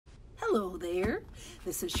Hello there,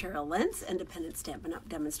 this is Cheryl Lentz, Independent Stampin' Up!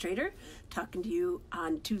 Demonstrator, talking to you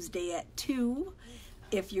on Tuesday at 2.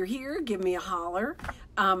 If you're here, give me a holler.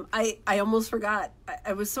 I almost forgot.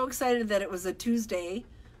 I was so excited that it was a Tuesday,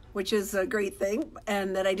 which is a great thing,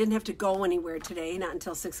 and that I didn't have to go anywhere today, not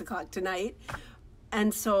until 6 o'clock tonight.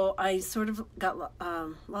 And so I sort of got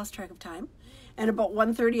lost track of time. And about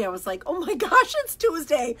 1:30, I was like, oh my gosh, it's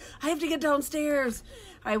Tuesday. I have to get downstairs.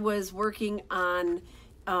 I was working on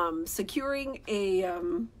securing a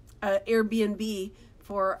Airbnb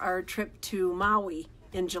for our trip to Maui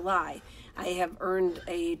in July. I have earned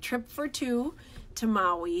a trip for 2 to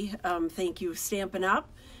Maui. Thank you, Stampin'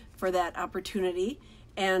 Up! For that opportunity.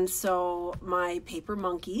 And so my paper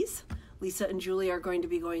monkeys, Lisa and Julie, are going to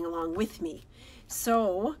be going along with me.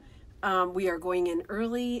 So we are going in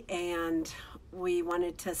early, and we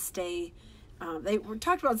wanted to stay. They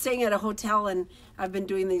talked about staying at a hotel, and I've been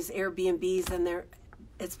doing these Airbnbs, and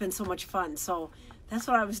it's been so much fun. So that's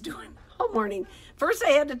what I was doing all morning. First, I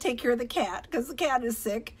had to take care of the cat because the cat is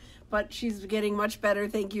sick, but she's getting much better.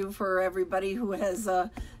 Thank you for everybody who has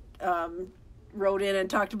wrote in and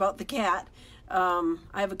talked about the cat. I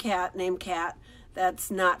have a cat named Cat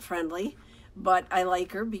that's not friendly, but I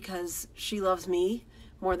like her because she loves me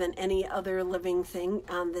more than any other living thing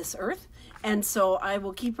on this earth. And so I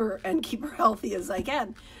will keep her and keep her healthy as I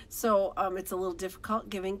can. So it's a little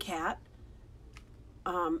difficult giving Cat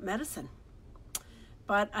medicine,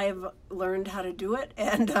 but I've learned how to do it,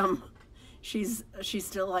 and she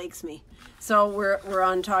still likes me. So we're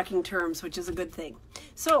on talking terms, which is a good thing.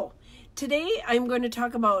 So today I'm going to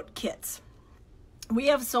talk about kits. We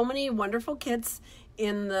have so many wonderful kits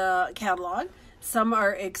in the catalog. Some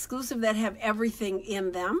are exclusive that have everything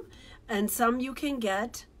in them, and some you can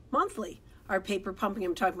get monthly. Our paper pumpkin,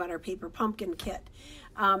 I'm talking about our paper pumpkin kit.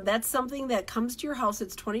 That's something that comes to your house.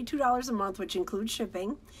 It's $22 a month, which includes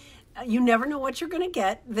shipping. You never know what you're going to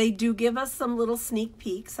get. They do give us some little sneak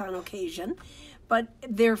peeks on occasion, but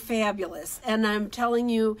they're fabulous. And I'm telling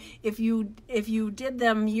you, if you did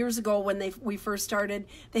them years ago when we first started,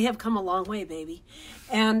 they have come a long way, baby.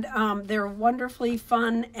 And they're wonderfully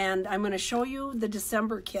fun. And I'm going to show you the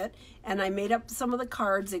December kit. And I made up some of the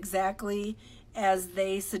cards exactly as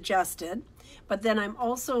they suggested. But then I'm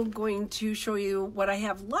also going to show you what I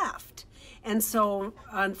have left. And so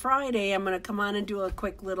on Friday, I'm going to come on and do a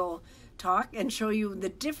quick little talk and show you the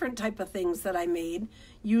different type of things that I made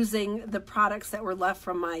using the products that were left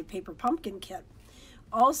from my paper pumpkin kit.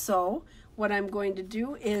 Also, what I'm going to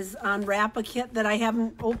do is unwrap a kit that I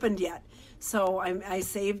haven't opened yet. So I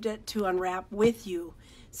saved it to unwrap with you.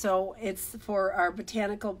 So it's for our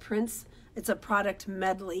Botanical prints. It's a product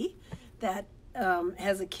medley that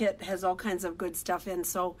has a kit, has all kinds of good stuff in,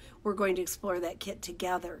 so we're going to explore that kit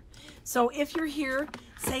together. So if you're here,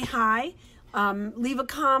 say hi, leave a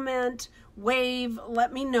comment, wave,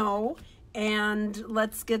 let me know, and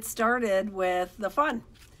let's get started with the fun.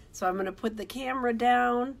 So I'm going to put the camera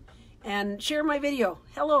down and share my video.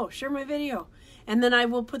 Hello, share my video. And then I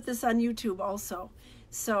will put this on YouTube also.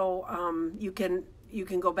 So you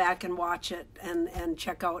can go back and watch it and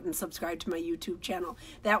check out and subscribe to my YouTube channel.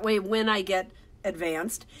 That way, when I get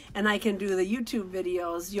advanced and I can do the YouTube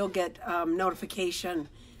videos, you'll get notification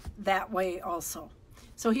that way also.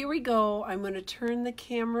 So here we go. I'm going to turn the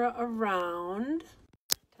camera around.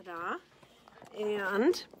 Ta-da.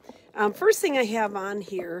 And first thing I have on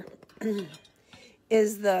here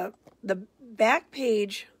is the back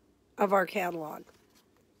page of our catalog.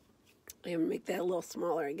 I'm going to make that a little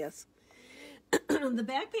smaller, I guess. The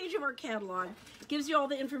back page of our catalog gives you all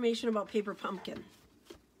the information about paper pumpkin.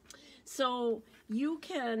 So you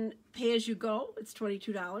can pay as you go. It's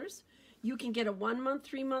 $22. You can get a 1 month,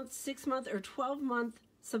 3 month, 6 month, or 12-month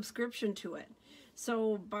subscription to it.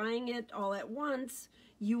 So buying it all at once,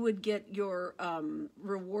 you would get your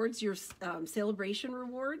rewards, your celebration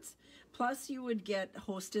rewards, plus you would get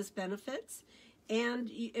hostess benefits, and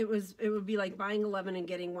it would be like buying 11 and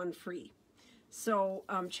getting 1 free. So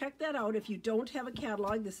check that out. If you don't have a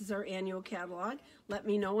catalog, this is our annual catalog. Let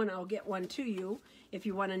me know and I'll get one to you. If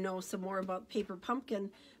you want to know some more about paper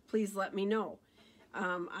pumpkin, please let me know.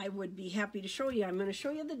 I would be happy to show you. I'm going to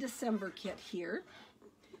show you the December kit here.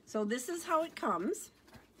 So this is how it comes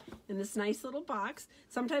in this nice little box.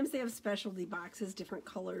 Sometimes they have specialty boxes, different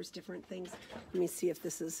colors, different things. Let me see if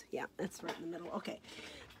this is, yeah, that's right in the middle. Okay.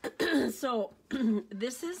 So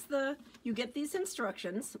this is you get these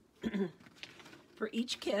instructions for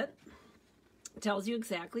each kit. It tells you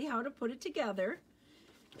exactly how to put it together.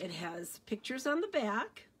 It has pictures on the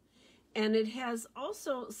back, and it has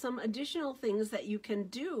also some additional things that you can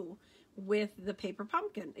do with the paper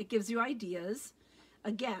pumpkin. It gives you ideas.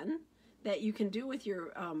 Again, that you can do with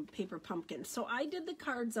your paper pumpkin. So I did the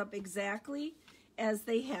cards up exactly as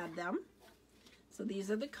they had them. So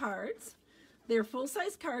these are the cards. They're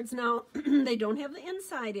full-size cards. Now, they don't have the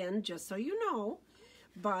inside in, just so you know,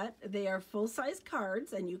 but they are full-size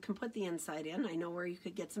cards, and you can put the inside in. I know where you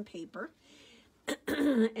could get some paper.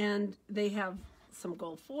 And they have some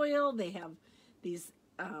gold foil. They have these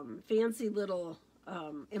fancy little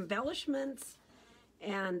embellishments,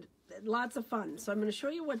 and lots of fun. So I'm going to show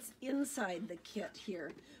you what's inside the kit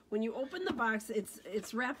here. When you open the box,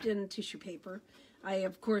 it's wrapped in tissue paper. I,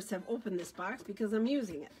 of course, have opened this box because I'm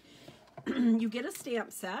using it. You get a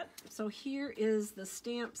stamp set. So here is the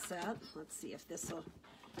stamp set. Let's see if this will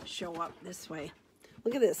show up this way.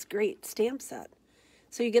 Look at this great stamp set.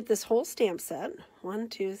 So you get this whole stamp set. 1,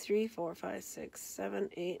 2, 3, 4, 5, 6, 7,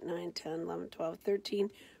 8, 9, 10, 11, 12,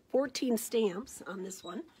 13, 14 stamps on this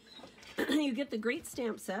one. You get the great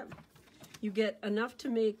stamp set. You get enough to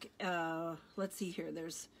make, let's see here,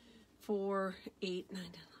 there's 4, 8, 9, 10,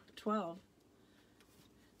 11, 12.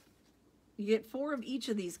 You get 4 of each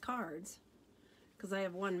of these cards, because I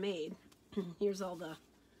have one made. Here's all the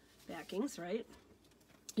backings, right?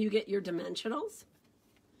 You get your dimensionals.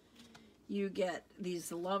 You get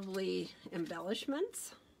these lovely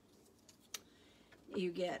embellishments. You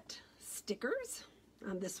get stickers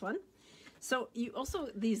on this one. So you also,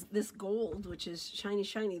 this gold, which is shiny,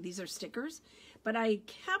 shiny, these are stickers. But I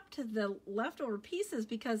kept the leftover pieces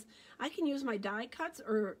because I can use my die cuts,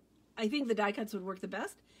 or I think the die cuts would work the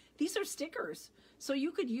best. These are stickers. So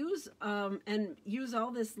you could use, and use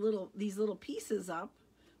all these little pieces up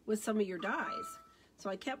with some of your dies. So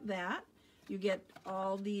I kept that. You get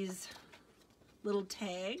all these little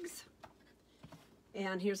tags.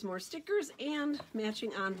 And here's more stickers and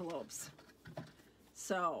matching envelopes.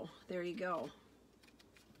 So there you go.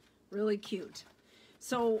 Really cute.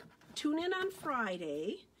 So tune in on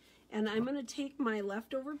Friday, and I'm going to take my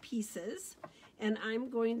leftover pieces and I'm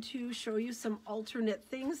going to show you some alternate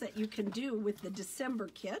things that you can do with the December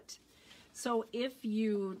kit. So if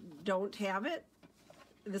you don't have it,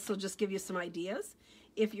 this will just give you some ideas.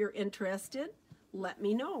 If you're interested, let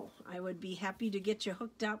me know. I would be happy to get you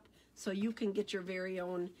hooked up so you can get your very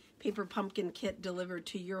own paper pumpkin kit delivered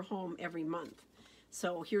to your home every month.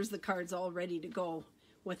 So here's the cards all ready to go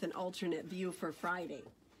with an alternate view for Friday.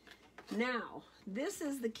 Now, this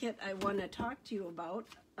is the kit I want to talk to you about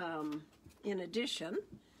in addition.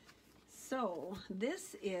 So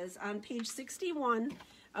this is on page 61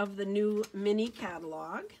 of the new mini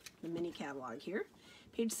catalog, the mini catalog here.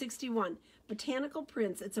 Page 61, Botanical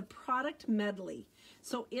Prints. It's a product medley.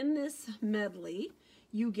 So in this medley,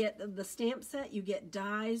 you get the stamp set, you get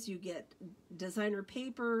dies, you get designer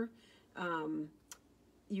paper,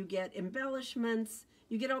 you get embellishments,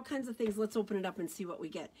 you get all kinds of things. Let's open it up and see what we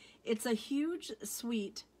get. It's a huge,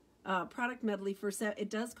 sweet product medley. It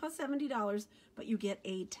does cost $70, but you get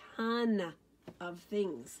a ton of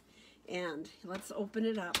things. And let's open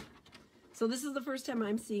it up. So this is the first time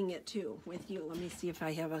I'm seeing it too with you. Let me see if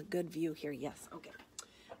I have a good view here. Yes, okay.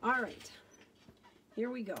 All right, here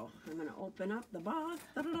we go. I'm gonna open up the box.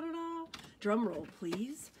 Da, da, da, da, da. Drum roll,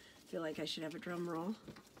 please. I feel like I should have a drum roll.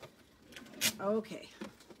 Okay,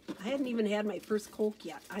 I hadn't even had my first Coke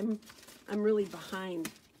yet. I'm really behind.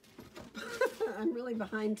 I'm really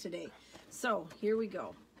behind today. So here we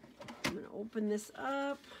go. I'm gonna open this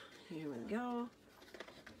up. Here we go.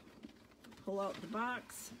 Pull out the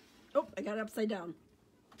box. Oh, I got it upside down.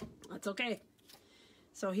 That's okay.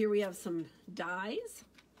 So here we have some dies.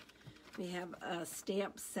 We have a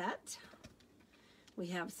stamp set. We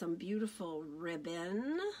have some beautiful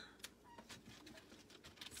ribbon.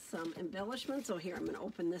 Some embellishments. So here, I'm going to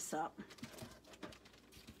open this up.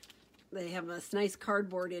 They have this nice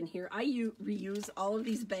cardboard in here. I reuse all of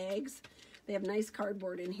these bags. They have nice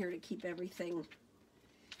cardboard in here to keep everything.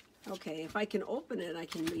 Okay, if I can open it, I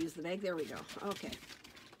can reuse the bag. There we go. Okay.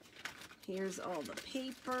 Here's all the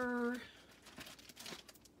paper.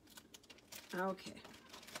 Okay.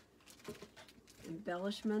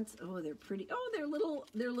 Embellishments. Oh, they're pretty. Oh,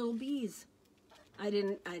 they're little bees. I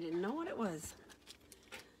didn't know what it was.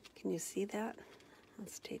 Can you see that?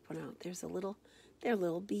 Let's take one out. They're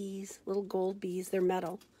little bees, little gold bees. They're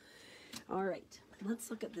metal. All right.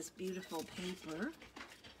 Let's look at this beautiful paper.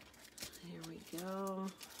 Here we go.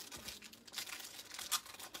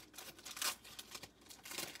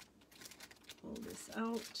 Pull this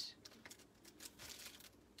out.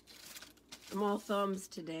 I'm all thumbs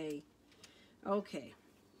today. Okay,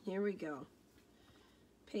 here we go.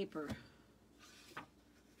 Paper.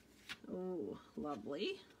 Oh,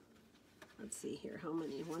 lovely. Let's see here. How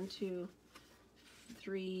many? 1, 2,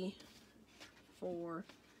 3, 4,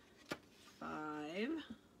 5.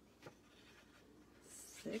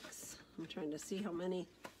 6. I'm trying to see how many,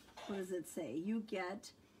 what does it say? You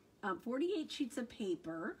get 48 sheets of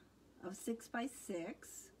paper of 6 by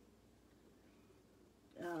 6.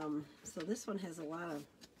 So this one has a lot of,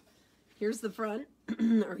 here's the front,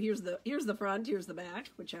 or here's the front, here's the back,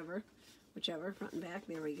 whichever, front and back,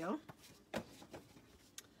 there we go.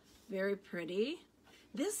 Very pretty.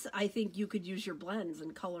 This, I think you could use your blends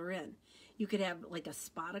and color in. You could have like a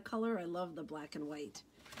spot of color. I love the black and white.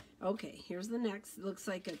 Okay, here's the next. It looks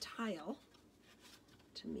like a tile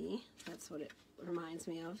to me. That's what it reminds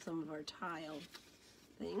me of, some of our tile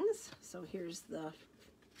things. So here's the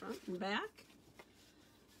front and back.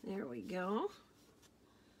 There we go.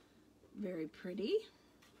 Very pretty.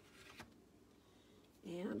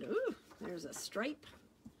 And ooh, there's a stripe.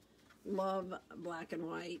 Love black and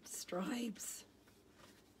white stripes.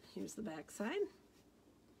 Here's the back side.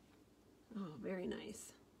 Oh, very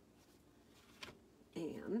nice.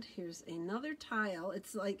 And here's another tile.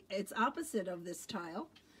 It's like, it's opposite of this tile.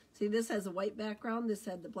 See, this has a white background, this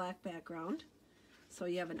had the black background. So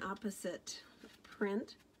you have an opposite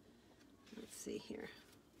print. Let's see here.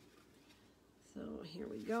 So here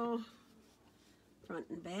we go. Front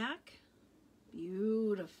and back.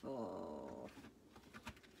 Beautiful.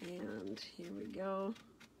 And here we go.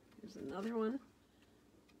 Here's another one.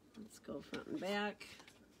 Let's go front and back.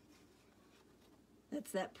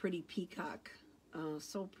 That's that pretty peacock. Oh,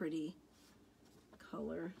 so pretty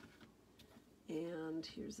color. And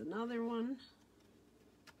here's another one.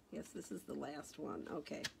 Yes, this is the last one.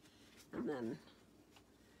 Okay. And then,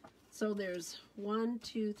 so there's 1,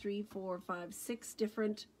 2, 3, 4, 5, 6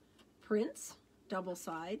 different prints, double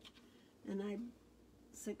side. And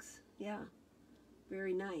 6, yeah.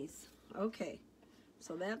 Very nice. Okay.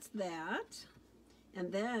 So that's that.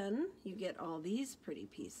 And then you get all these pretty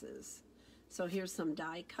pieces. So here's some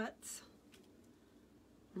die cuts.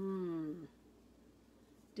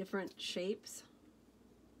 Different shapes.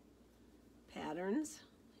 Patterns.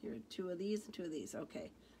 Here are 2 of these and 2 of these.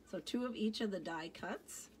 Okay. So 2 of each of the die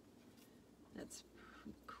cuts. That's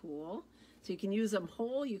cool. So you can use them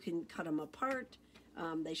whole. You can cut them apart.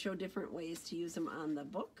 They show different ways to use them on the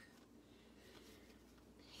book.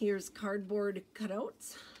 Here's cardboard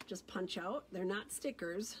cutouts, just punch out. They're not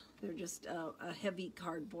stickers, they're just a heavy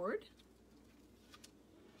cardboard.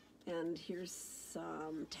 And here's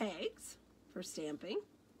some tags for stamping.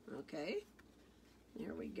 Okay,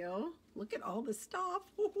 there we go. Look at all the stuff.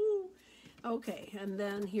 Woohoo! Okay, and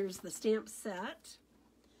then here's the stamp set.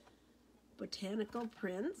 Botanical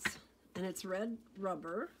prints, and it's red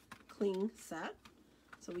rubber cling set.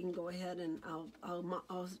 So we can go ahead and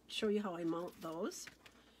I'll show you how I mount those.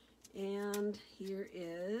 And here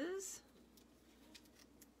is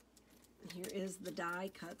the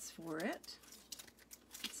die cuts for it.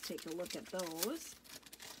 Let's take a look at those.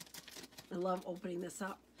 I love opening this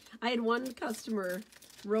up. I had one customer,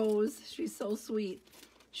 Rose, she's so sweet.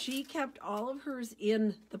 She kept all of hers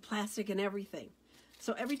in the plastic and everything.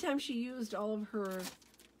 So every time she used all of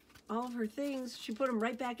her things, she put them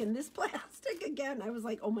right back in this plastic again. I was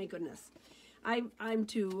like, oh my goodness. I'm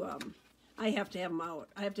too I have to have them out.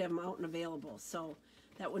 I have to have them out and available, so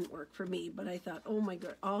that wouldn't work for me. But I thought, oh my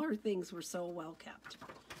god, all her things were so well kept.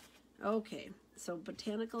 Okay, so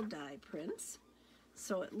botanical die prints.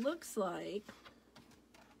 So it looks like,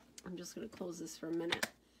 I'm just going to close this for a minute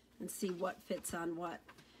and see what fits on what.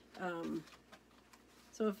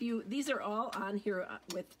 So if you, these are all on here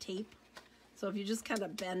with tape. So if you just kind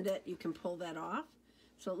of bend it, you can pull that off.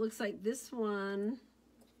 So it looks like this one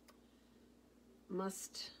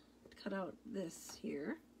must cut out this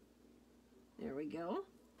here. There we go.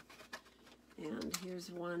 And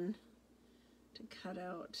here's one to cut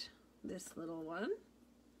out this little one.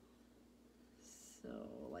 So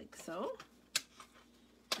like so.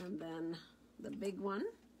 And then the big one.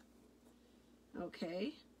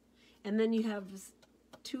 Okay. And then you have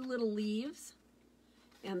 2 little leaves.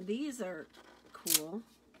 And these are cool.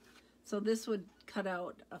 So this would cut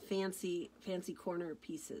out a fancy corner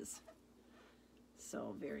pieces.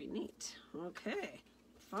 So very neat. Okay,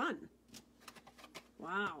 fun.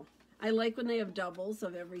 Wow. I like when they have doubles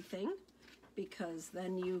of everything, because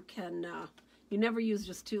then you can, you never use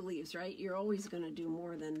just 2 leaves, right? You're always going to do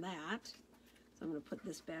more than that. So I'm going to put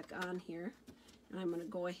this back on here, and I'm going to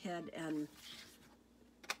go ahead and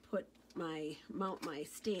mount my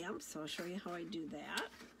stamps. So I'll show you how I do that.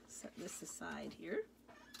 Set this aside here.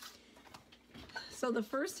 So the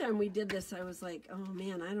first time we did this, I was like, oh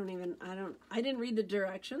man, I didn't read the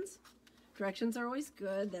directions. Directions are always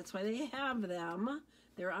good. That's why they have them.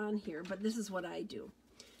 They're on here, but this is what I do.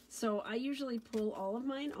 So I usually pull all of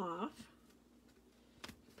mine off,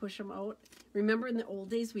 push them out. Remember in the old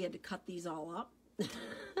days, we had to cut these all up.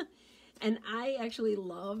 And I actually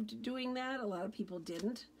loved doing that. A lot of people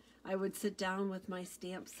didn't. I would sit down with my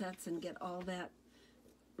stamp sets and get all that,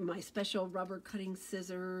 my special rubber cutting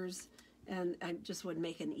scissors, and I just would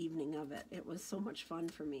make an evening of it. It was so much fun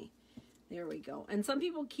for me. There we go. And some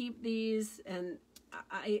people keep these, and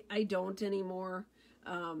I don't anymore,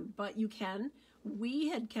 but you can. We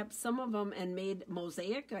had kept some of them and made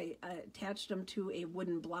mosaic. I attached them to a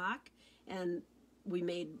wooden block, and we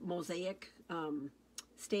made mosaic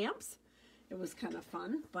stamps. It was kind of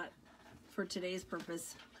fun, but for today's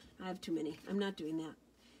purpose, I have too many. I'm not doing that.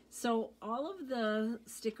 So all of the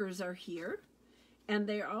stickers are here, and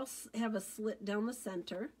they all have a slit down the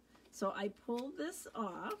center. So I pull this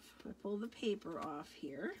off. I pull the paper off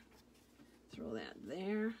here. Throw that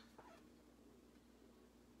there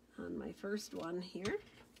on my first one here.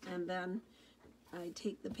 And then I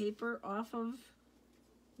take the paper off of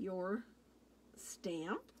your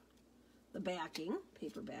stamp, the backing,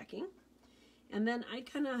 paper backing. And then I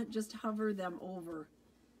kind of just hover them over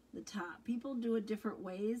the top. People do it different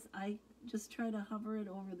ways. I just try to hover it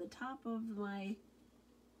over the top of my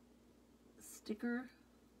sticker.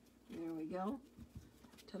 There we go.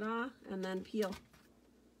 Ta-da. And then peel.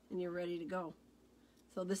 And you're ready to go.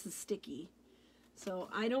 So this is sticky. So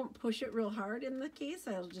I don't push it real hard in the case.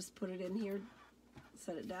 I'll just put it in here,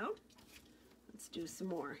 set it down. Let's do some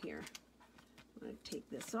more here. I'm going to take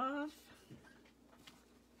this off.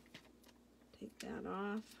 Take that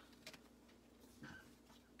off.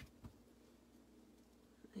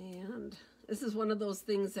 And this is one of those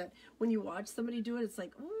things that when you watch somebody do it, it's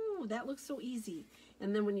like, oh, that looks so easy.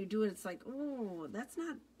 And then when you do it, it's like, oh, that's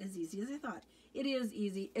not as easy as I thought. It is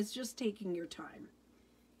easy. It's just taking your time.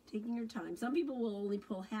 Taking your time. Some people will only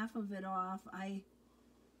pull half of it off. I'm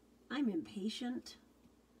impatient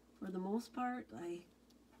for the most part. I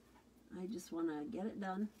just want to get it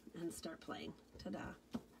done and start playing. Ta-da.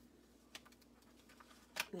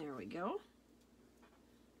 There we go.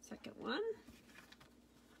 Second one.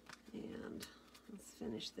 And let's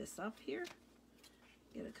finish this up here.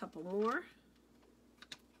 Get a couple more.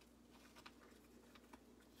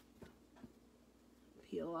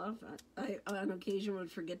 Peel off. I on occasion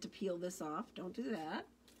would forget to peel this off. Don't do that.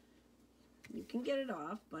 You can get it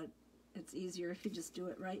off, but it's easier if you just do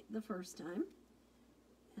it right the first time.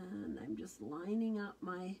 And I'm just lining up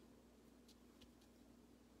my,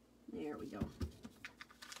 there we go.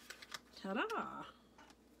 Ta-da!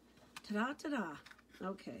 Ta-da, ta-da.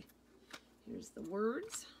 Okay, here's the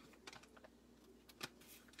words,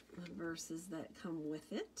 the verses that come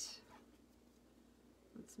with it.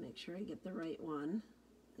 Let's make sure I get the right one.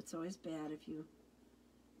 It's always bad if you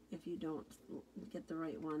don't get the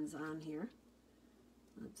right ones on here.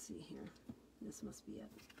 Let's see here. This must be it.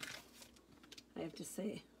 I have to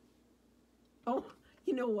say, oh,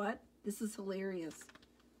 you know what? This is hilarious.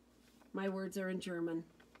 My words are in German.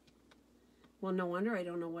 Well, no wonder I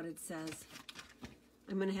don't know what it says.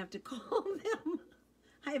 I'm going to have to call them.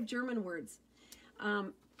 I have German words.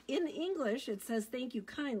 In English, it says, thank you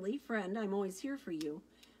kindly, friend, I'm always here for you.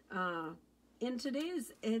 In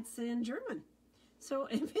today's, it's in German. So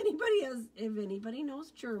if anybody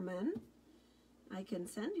knows German, I can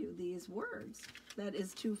send you these words. That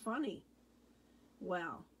is too funny.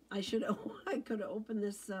 Well, I could have opened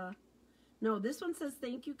this. No, this one says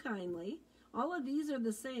thank you kindly. All of these are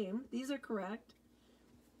the same. These are correct.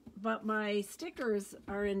 But my stickers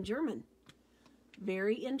are in German.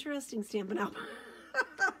 Very interesting, Stampin' Up.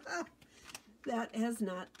 That has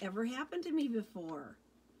not ever happened to me before.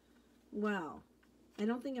 Well, I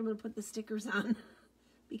don't think I'm going to put the stickers on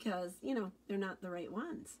because, you know, they're not the right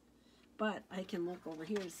ones. But I can look over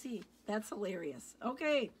here to see. That's hilarious.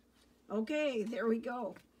 Okay. Okay, there we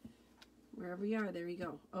go. Wherever you are, there you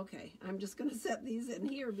go. Okay, I'm just going to set these in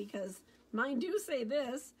here because mine do say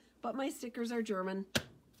this, but my stickers are German.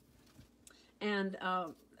 And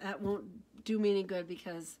that won't do me any good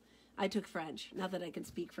because I took French. Not that I can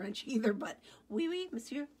speak French either, but oui, oui,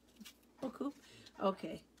 monsieur. Beaucoup.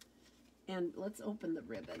 Okay, and let's open the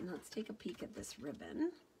ribbon. Let's take a peek at this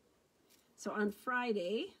ribbon. So on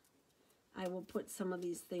Friday, I will put some of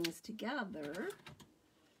these things together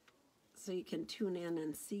so you can tune in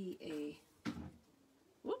and see a,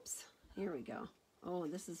 whoops, here we go. Oh,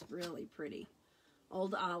 this is really pretty.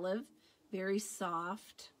 Old olive, very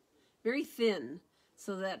soft, very thin,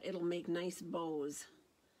 so that it'll make nice bows.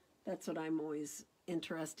 That's what I'm always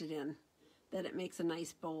interested in, that it makes a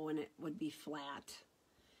nice bow and it would be flat.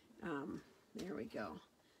 There we go.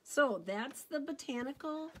 So that's the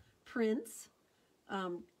Botanical Prints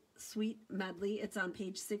Sweet Medley. It's on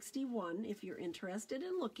page 61 if you're interested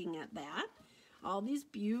in looking at that. All these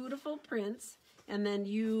beautiful prints, and then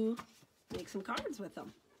you make some cards with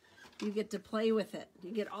them. You get to play with it.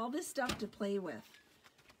 You get all this stuff to play with.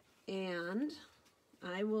 And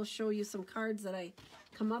I will show you some cards that I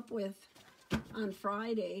come up with on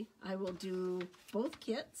Friday. I will do both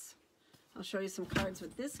kits. I'll show you some cards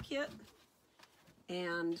with this kit.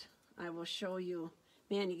 And I will show you,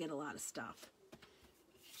 man, you get a lot of stuff.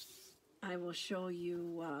 I will show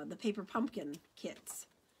you the paper pumpkin kits.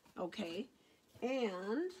 Okay.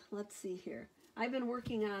 And let's see here. I've been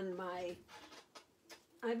working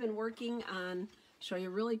on, show you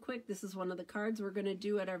really quick, this is one of the cards we're going to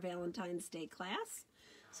do at our Valentine's Day class.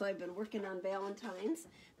 So I've been working on Valentine's.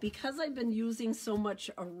 Because I've been using so much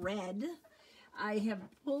red, I have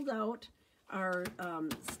pulled out our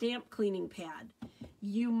stamp cleaning pad.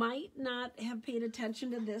 You might not have paid attention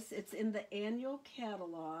to this. It's in the annual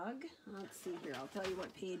catalog. Let's see here. I'll tell you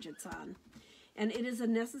what page it's on. And it is a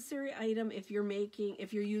necessary item if you're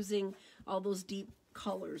using all those deep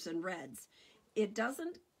colors and reds. It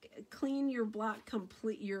doesn't clean your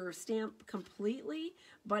your stamp completely,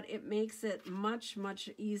 but it makes it much, much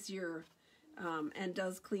easier and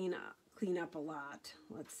does clean up a lot.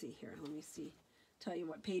 Let's see here. Let me see. Tell you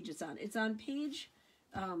what page it's on. It's on page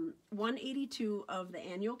 182 of the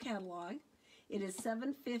annual catalog. It is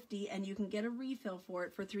 $7.50, and you can get a refill for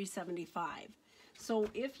it for $3.75. So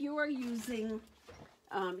if you are using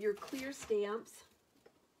your clear stamps,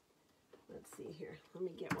 let's see here. Let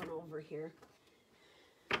me get one over here.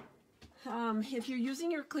 If you're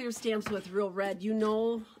using your clear stamps with real red, you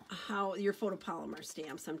know how, your photopolymer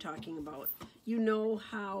stamps I'm talking about, you know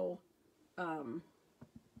how,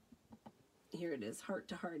 here it is, heart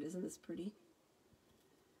to heart. Isn't this pretty?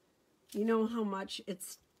 You know how much it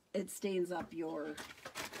stains up your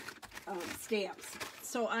stamps.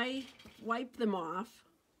 So I wipe them off,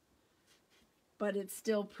 but it's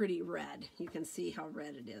still pretty red. You can see how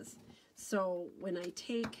red it is. So when I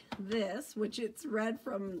take this, which it's red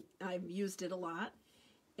from, I've used it a lot,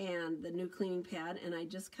 and the new cleaning pad, and I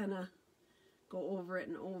just kind of go over it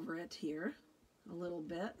and over it here a little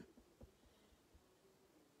bit,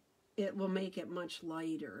 it will make it much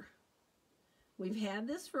lighter. We've had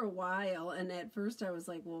this for a while, and at first I was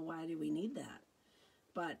like, well, why do we need that?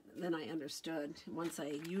 But then I understood. Once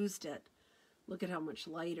I used it, look at how much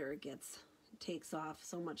lighter it gets. It takes off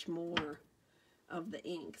so much more of the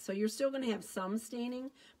ink. So you're still going to have some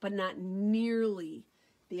staining, but not nearly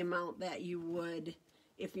the amount that you would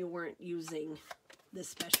if you weren't using this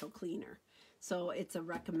special cleaner. So it's a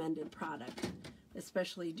recommended product,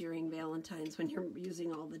 especially during Valentine's when you're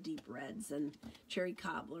using all the deep reds and cherry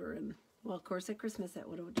cobbler, and well, of course at Christmas that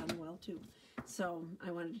would have done well too. So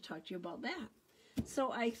I wanted to talk to you about that.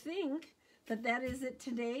 So I think that that is it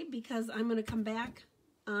today, because I'm going to come back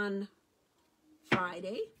on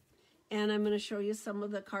Friday and I'm going to show you some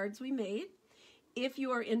of the cards we made. If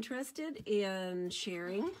you are interested in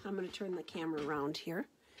sharing, I'm going to turn the camera around here.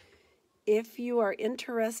 If you are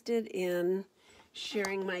interested in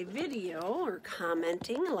sharing my video or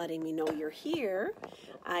commenting, letting me know you're here,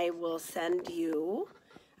 I will send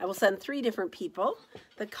 3 different people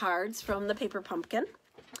the cards from the paper pumpkin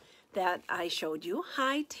that I showed you.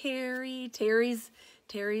 Hi, Terry. Terry's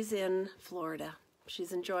in Florida.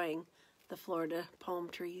 She's enjoying the Florida palm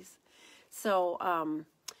trees. So,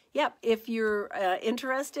 yep, if you're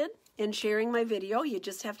interested in sharing my video, you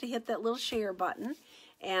just have to hit that little share button,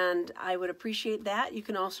 and I would appreciate that. You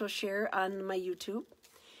can also share on my YouTube,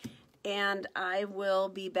 and I will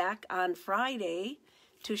be back on Friday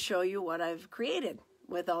to show you what I've created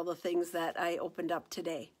with all the things that I opened up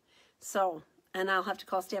today. So, and I'll have to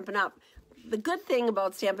call Stampin' Up. The good thing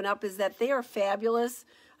about Stampin' Up is that they are fabulous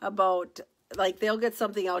about, like, they'll get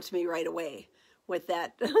something out to me right away with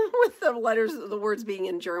that, with the letters, the words being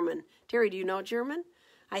in German. Terry, do you know German?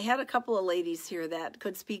 I had a couple of ladies here that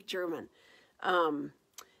could speak German.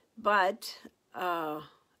 But they'll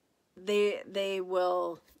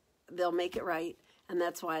make it right, and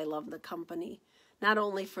that's why I love the company. Not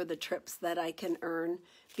only for the trips that I can earn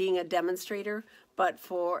being a demonstrator, but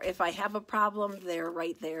for if I have a problem, they're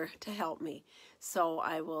right there to help me. So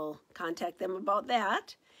I will contact them about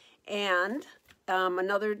that. And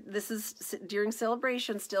this is during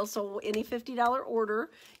celebration still, so any $50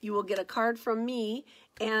 order, you will get a card from me,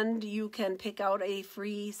 and you can pick out a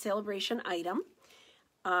free celebration item.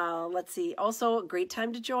 Let's see, also a great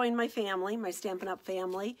time to join my family, my Stampin' Up!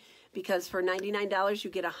 Family, because for $99 you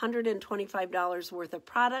get $125 worth of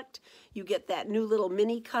product. You get that new little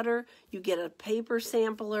mini cutter, you get a paper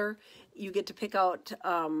sampler, you get to pick out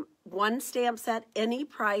 1 stamp set, any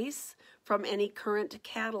price from any current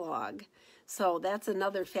catalog. So that's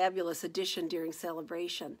another fabulous addition during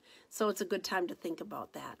celebration. So it's a good time to think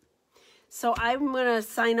about that. So I'm going to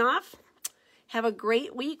sign off. Have a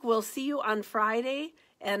great week. We'll see you on Friday,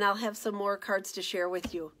 and I'll have some more cards to share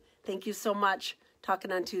with you. Thank you so much. Talking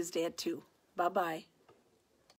on Tuesday at 2. Bye-bye.